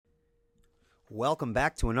Welcome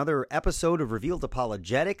back to another episode of Revealed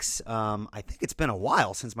Apologetics. I think it's been a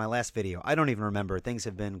while since my last video. I don't even remember. Things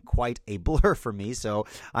have been quite a blur for me, so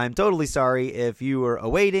I'm totally sorry if you were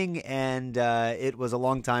awaiting and it was a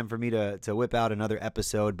long time for me to whip out another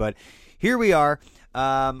episode. But here we are.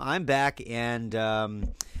 I'm back, and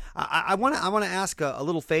I want to ask a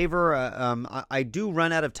little favor. I do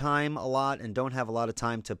run out of time a lot and don't have a lot of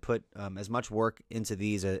time to put as much work into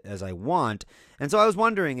these as I want. And so I was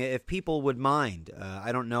wondering if people would mind.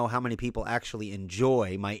 I don't know how many people actually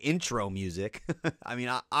enjoy my intro music. I mean,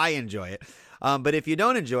 I enjoy it. But if you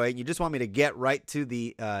don't enjoy it and you just want me to get right to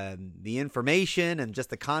the information and just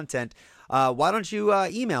the content, why don't you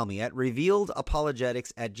email me at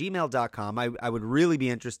revealedapologetics@gmail.com. I would really be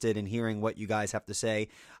interested in hearing what you guys have to say.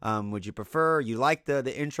 Would you prefer, you like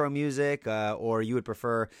the intro music, or you would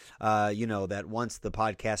prefer, that once the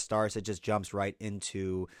podcast starts, it just jumps right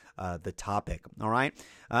into the topic. All right.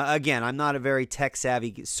 Again, I'm not a very tech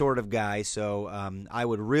savvy sort of guy, so I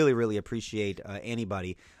would really, really appreciate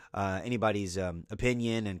anybody's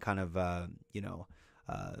opinion and kind of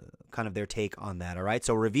their take on that. All right.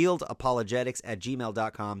 So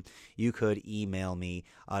revealedapologetics@gmail.com. You could email me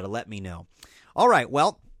to let me know. All right.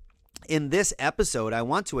 Well, in this episode, I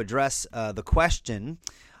want to address the question,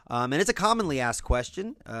 and it's a commonly asked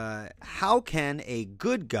question: how can a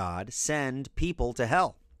good God send people to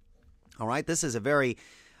hell? All right. This is a very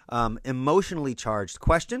emotionally charged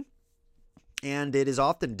question, and it is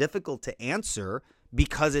often difficult to answer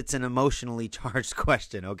because it's an emotionally charged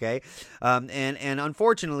question, okay? And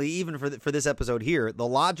unfortunately, even for this episode here, the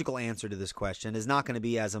logical answer to this question is not going to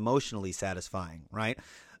be as emotionally satisfying, right?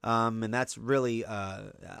 And that's really,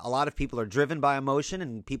 a lot of people are driven by emotion,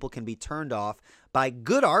 and people can be turned off by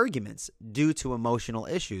good arguments due to emotional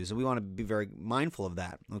issues. And we want to be very mindful of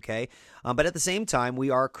that, okay? But at the same time, we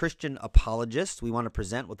are Christian apologists. We want to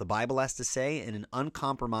present what the Bible has to say in an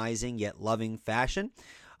uncompromising yet loving fashion.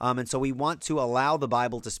 And so we want to allow the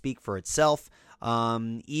Bible to speak for itself,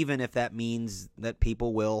 even if that means that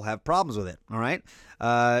people will have problems with it. All right.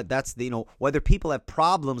 That's whether people have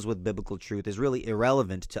problems with biblical truth is really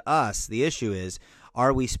irrelevant to us. The issue is,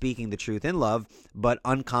 are we speaking the truth in love, but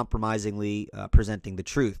uncompromisingly presenting the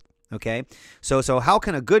truth? Okay. So how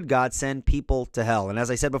can a good God send people to hell? And as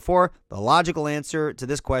I said before, the logical answer to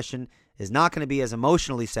this question is not going to be as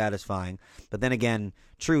emotionally satisfying. But then again,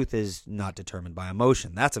 truth is not determined by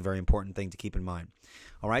emotion. That's a very important thing to keep in mind.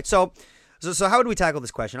 All right. So how would we tackle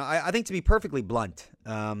this question? I think, to be perfectly blunt,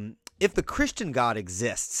 if the Christian God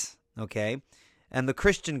exists, okay, and the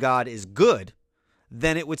Christian God is good,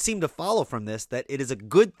 then it would seem to follow from this that it is a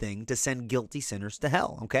good thing to send guilty sinners to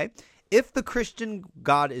hell, okay? If the Christian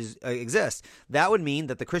God exists, that would mean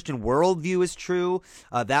that the Christian worldview is true,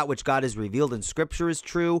 that which God has revealed in Scripture is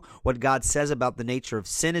true, what God says about the nature of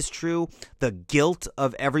sin is true, the guilt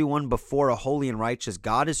of everyone before a holy and righteous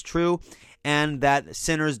God is true, and that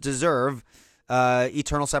sinners deserve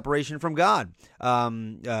eternal separation from God.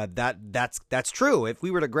 That's true. If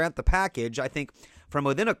we were to grant the package, I think from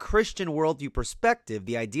within a Christian worldview perspective,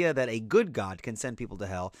 the idea that a good God can send people to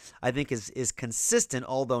hell, I think is consistent,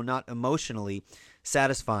 although not emotionally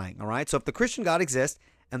satisfying. All right. So if the Christian God exists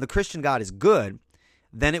and the Christian God is good,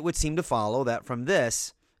 then it would seem to follow that from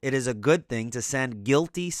this, it is a good thing to send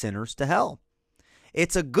guilty sinners to hell.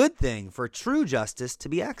 It's a good thing for true justice to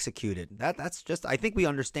be executed. That's just, I think we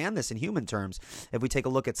understand this in human terms. If we take a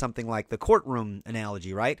look at something like the courtroom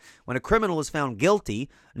analogy, right? When a criminal is found guilty,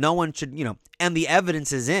 no one should, and the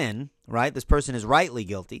evidence is in, right? This person is rightly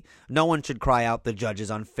guilty. No one should cry out the judge is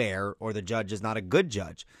unfair or the judge is not a good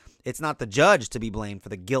judge. It's not the judge to be blamed for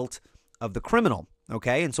the guilt of the criminal.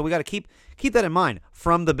 Okay, and so we got to keep that in mind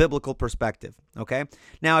from the biblical perspective. Okay,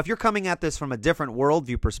 now if you're coming at this from a different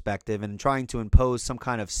worldview perspective and trying to impose some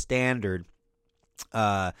kind of standard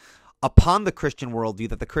upon the Christian worldview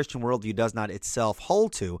that the Christian worldview does not itself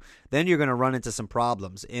hold to, then you're going to run into some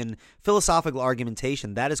problems. In philosophical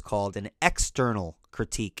argumentation, that is called an external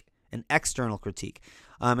critique. An external critique.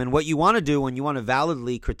 And what you want to do when you want to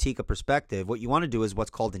validly critique a perspective, what you want to do is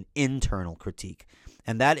what's called an internal critique.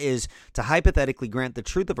 And that is to hypothetically grant the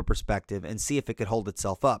truth of a perspective and see if it could hold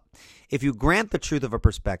itself up. If you grant the truth of a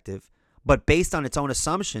perspective, but based on its own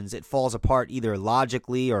assumptions, it falls apart either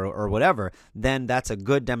logically or whatever, then that's a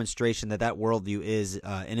good demonstration that worldview is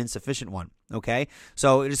an insufficient one, okay?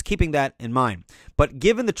 So just keeping that in mind. But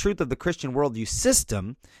given the truth of the Christian worldview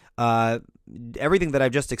system, everything that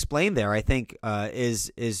I've just explained there, I think,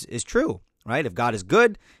 is true. Right? If God is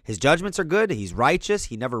good, his judgments are good, he's righteous,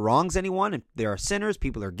 he never wrongs anyone, and there are sinners,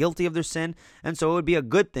 people are guilty of their sin, and so it would be a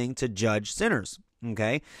good thing to judge sinners.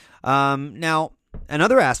 Okay? Now,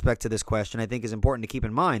 another aspect to this question I think is important to keep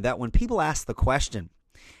in mind, that when people ask the question,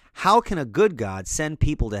 how can a good God send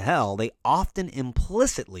people to hell, they often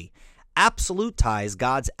implicitly absolutize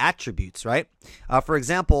God's attributes, right? For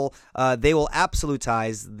example, they will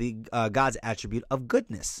absolutize the God's attribute of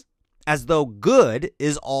goodness, as though good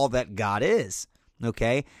is all that God is.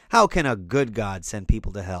 Okay? How can a good God send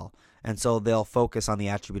people to hell? And so they'll focus on the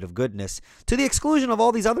attribute of goodness to the exclusion of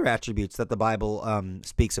all these other attributes that the Bible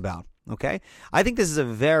speaks about. Okay? I think this is a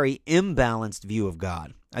very imbalanced view of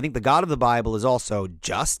God. I think the God of the Bible is also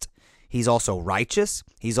just. He's also righteous.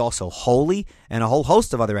 He's also holy, and a whole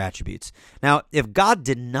host of other attributes. Now, if God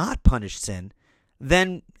did not punish sin,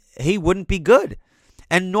 then he wouldn't be good,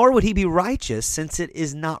 and nor would he be righteous, since it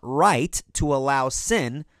is not right to allow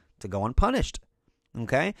sin to go unpunished.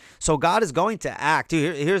 Okay? So God is going to act.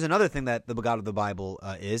 Here's another thing that the God of the Bible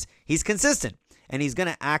is. He's consistent, and he's going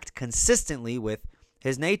to act consistently with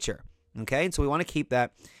his nature. Okay? And so we want to keep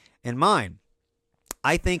that in mind.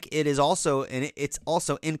 I think it's also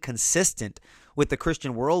inconsistent with the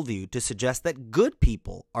Christian worldview to suggest that good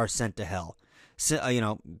people are sent to hell. So,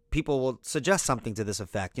 people will suggest something to this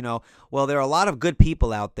effect. Well, there are a lot of good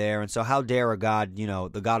people out there, and so how dare a God,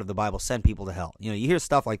 the God of the Bible, send people to hell? You hear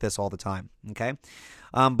stuff like this all the time, okay?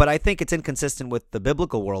 But I think it's inconsistent with the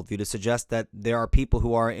biblical worldview to suggest that there are people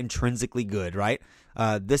who are intrinsically good, right?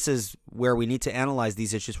 This is where we need to analyze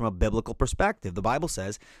these issues from a biblical perspective. The Bible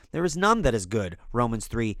says there is none that is good, Romans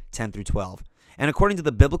 3:10-12. And according to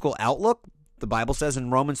the biblical outlook, the Bible says in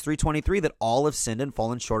Romans 3:23 that all have sinned and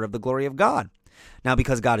fallen short of the glory of God. Now,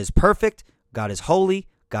 because God is perfect, God is holy,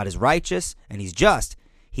 God is righteous, and he's just,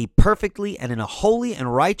 he perfectly and in a holy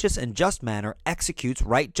and righteous and just manner executes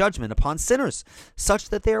right judgment upon sinners, such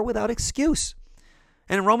that they are without excuse.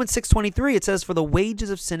 And in Romans 6:23, it says, for the wages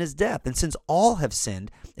of sin is death, and since all have sinned,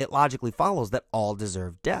 it logically follows that all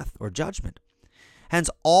deserve death or judgment. Hence,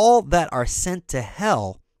 all that are sent to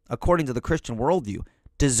hell, according to the Christian worldview,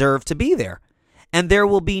 deserve to be there. And there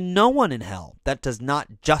will be no one in hell that does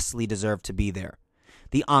not justly deserve to be there.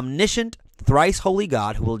 The omniscient, thrice holy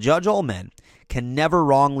God who will judge all men can never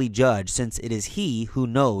wrongly judge, since it is he who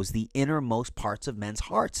knows the innermost parts of men's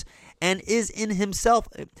hearts and is in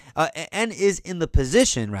the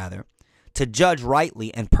position to judge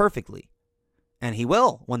rightly and perfectly. And he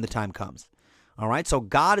will when the time comes. All right? So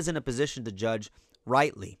God is in a position to judge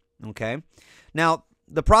rightly, okay? Now,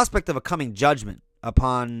 the prospect of a coming judgment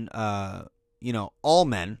upon all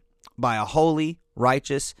men by a holy,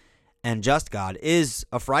 righteous, and just God is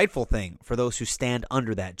a frightful thing for those who stand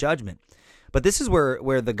under that judgment. But this is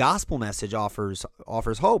where the gospel message offers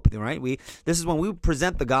hope, right? This is when we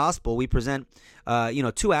present the gospel, we present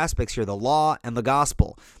two aspects here, the law and the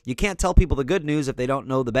gospel. You can't tell people the good news if they don't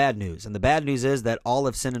know the bad news. And the bad news is that all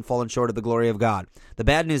have sinned and fallen short of the glory of God. The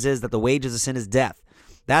bad news is that the wages of sin is death.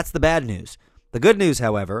 That's the bad news. The good news,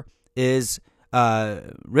 however, is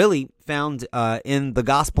really found in the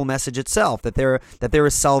gospel message itself, that there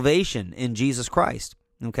is salvation in Jesus Christ.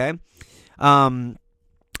 Okay,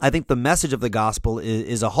 I think the message of the gospel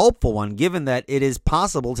is a hopeful one, given that it is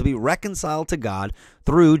possible to be reconciled to God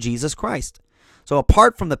through Jesus Christ. So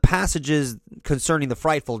apart from the passages concerning the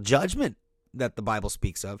frightful judgment that the Bible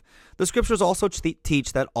speaks of, the scriptures also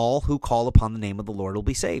teach that all who call upon the name of the Lord will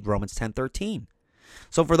be saved, Romans 10:13.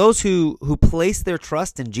 So for those who place their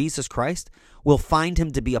trust in Jesus Christ, will find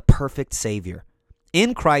him to be a perfect Savior.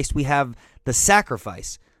 In Christ, we have the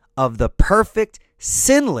sacrifice of the perfect,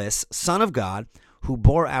 sinless Son of God who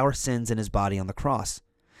bore our sins in his body on the cross.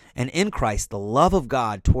 And in Christ, the love of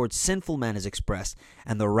God towards sinful men is expressed,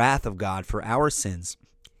 and the wrath of God for our sins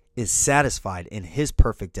is satisfied in his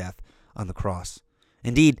perfect death on the cross.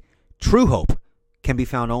 Indeed, true hope can be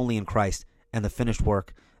found only in Christ and the finished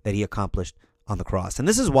work that he accomplished on the cross. And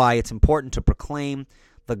this is why it's important to proclaim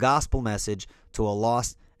the gospel message to a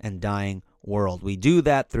lost and dying world. We do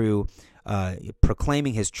that through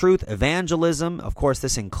proclaiming his truth, evangelism. Of course,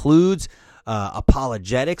 this includes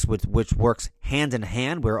apologetics, which works hand in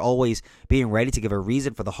hand. We're always being ready to give a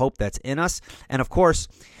reason for the hope that's in us. And of course,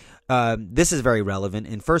 this is very relevant.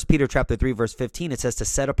 In 1 Peter chapter 3, verse 15, it says to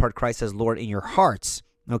set apart Christ as Lord in your hearts.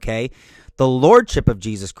 Okay? The lordship of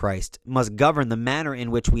Jesus Christ must govern the manner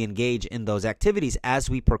in which we engage in those activities as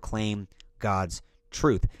we proclaim God's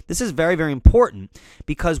truth. This is very, very important,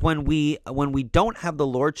 because when we don't have the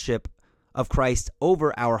lordship of Christ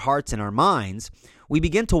over our hearts and our minds, we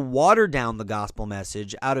begin to water down the gospel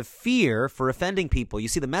message out of fear for offending people. You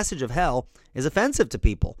see, the message of hell is offensive to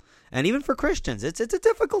people, and even for Christians, it's a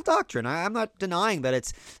difficult doctrine. I'm not denying that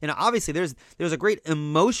it's, obviously there's a great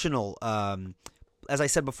emotional, as I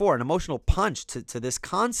said before, an emotional punch to this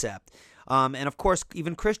concept. And of course,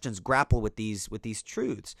 even Christians grapple with these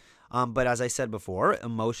truths. But as I said before,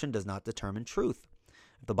 emotion does not determine truth.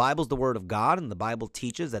 If the Bible's the Word of God, and the Bible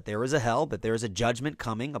teaches that there is a hell, that there is a judgment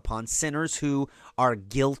coming upon sinners who are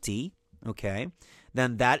guilty, okay,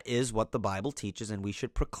 then that is what the Bible teaches, and we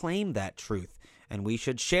should proclaim that truth, and we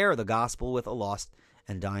should share the gospel with a lost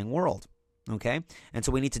and dying world, okay? And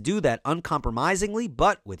so we need to do that uncompromisingly,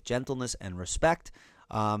 but with gentleness and respect,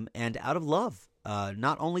 and out of love,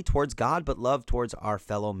 not only towards God, but love towards our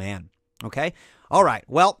fellow man, okay? All right,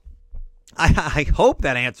 well, I hope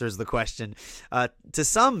that answers the question to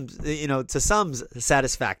some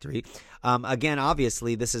satisfactory. Again,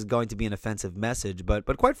 obviously, this is going to be an offensive message, but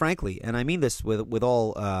quite frankly, and I mean this with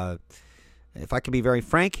all, if I can be very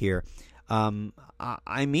frank here,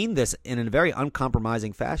 I mean this in a very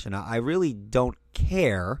uncompromising fashion. I really don't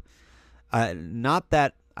care. Not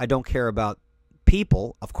that I don't care about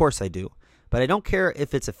people, of course I do, but I don't care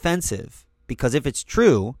if it's offensive, because if it's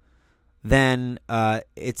true, then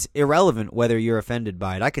it's irrelevant whether you're offended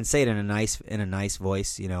by it. I can say it in a nice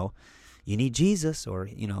voice, you need Jesus, or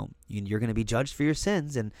you're going to be judged for your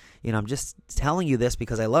sins, and I'm just telling you this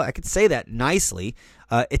because I could say that nicely.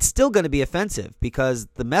 It's still going to be offensive, because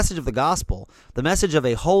the message of the gospel, the message of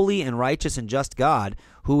a holy and righteous and just God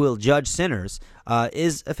who will judge sinners,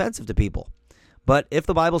 is offensive to people. But if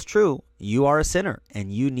the Bible's true, you are a sinner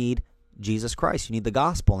and you need Jesus Christ. You need the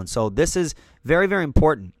gospel, and so this is very, very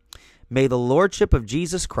important. May the lordship of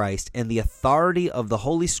Jesus Christ and the authority of the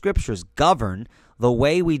Holy Scriptures govern the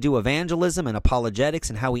way we do evangelism and apologetics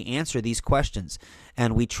and how we answer these questions.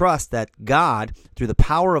 And we trust that God, through the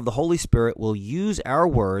power of the Holy Spirit, will use our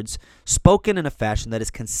words spoken in a fashion that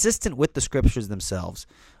is consistent with the Scriptures themselves.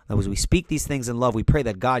 As we speak these things in love, we pray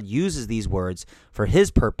that God uses these words for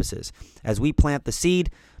His purposes. As we plant the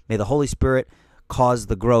seed, may the Holy Spirit cause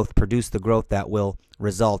the growth, produce the growth that will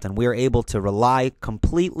result. And we are able to rely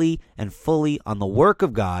completely and fully on the work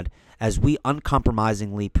of God as we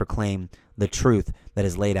uncompromisingly proclaim the truth that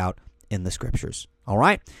is laid out in the Scriptures. All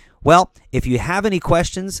right? Well, if you have any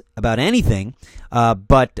questions about anything,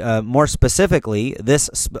 but more specifically, this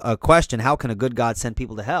question, how can a good God send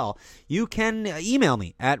people to hell, you can email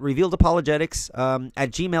me at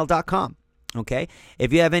revealedapologetics@gmail.com. Okay?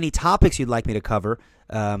 If you have any topics you'd like me to cover,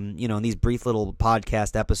 in these brief little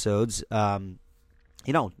podcast episodes, let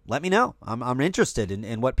me know. I'm interested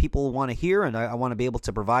in what people want to hear, and I want to be able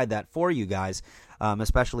to provide that for you guys,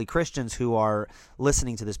 especially Christians who are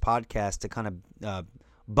listening to this podcast to kind of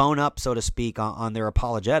bone up, so to speak, on their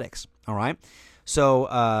apologetics. All right?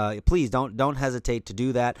 So please don't hesitate to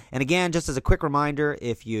do that. And again, just as a quick reminder,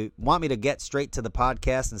 if you want me to get straight to the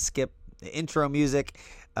podcast and skip the intro music,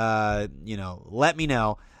 let me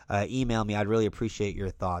know. Email me. I'd really appreciate your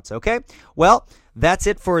thoughts. Okay? Well, that's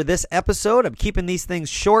it for this episode. I'm keeping these things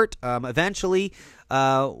short. Eventually,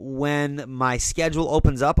 when my schedule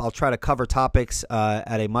opens up, I'll try to cover topics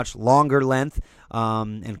at a much longer length,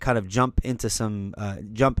 and kind of jump in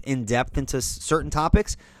depth into certain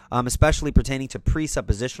topics, especially pertaining to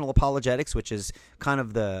presuppositional apologetics, which is kind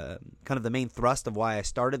of the main thrust of why I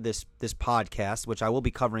started this podcast, which I will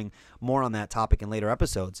be covering more on that topic in later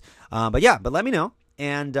episodes. But let me know.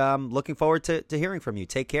 And looking forward to hearing from you.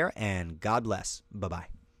 Take care, and God bless.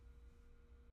 Bye-bye.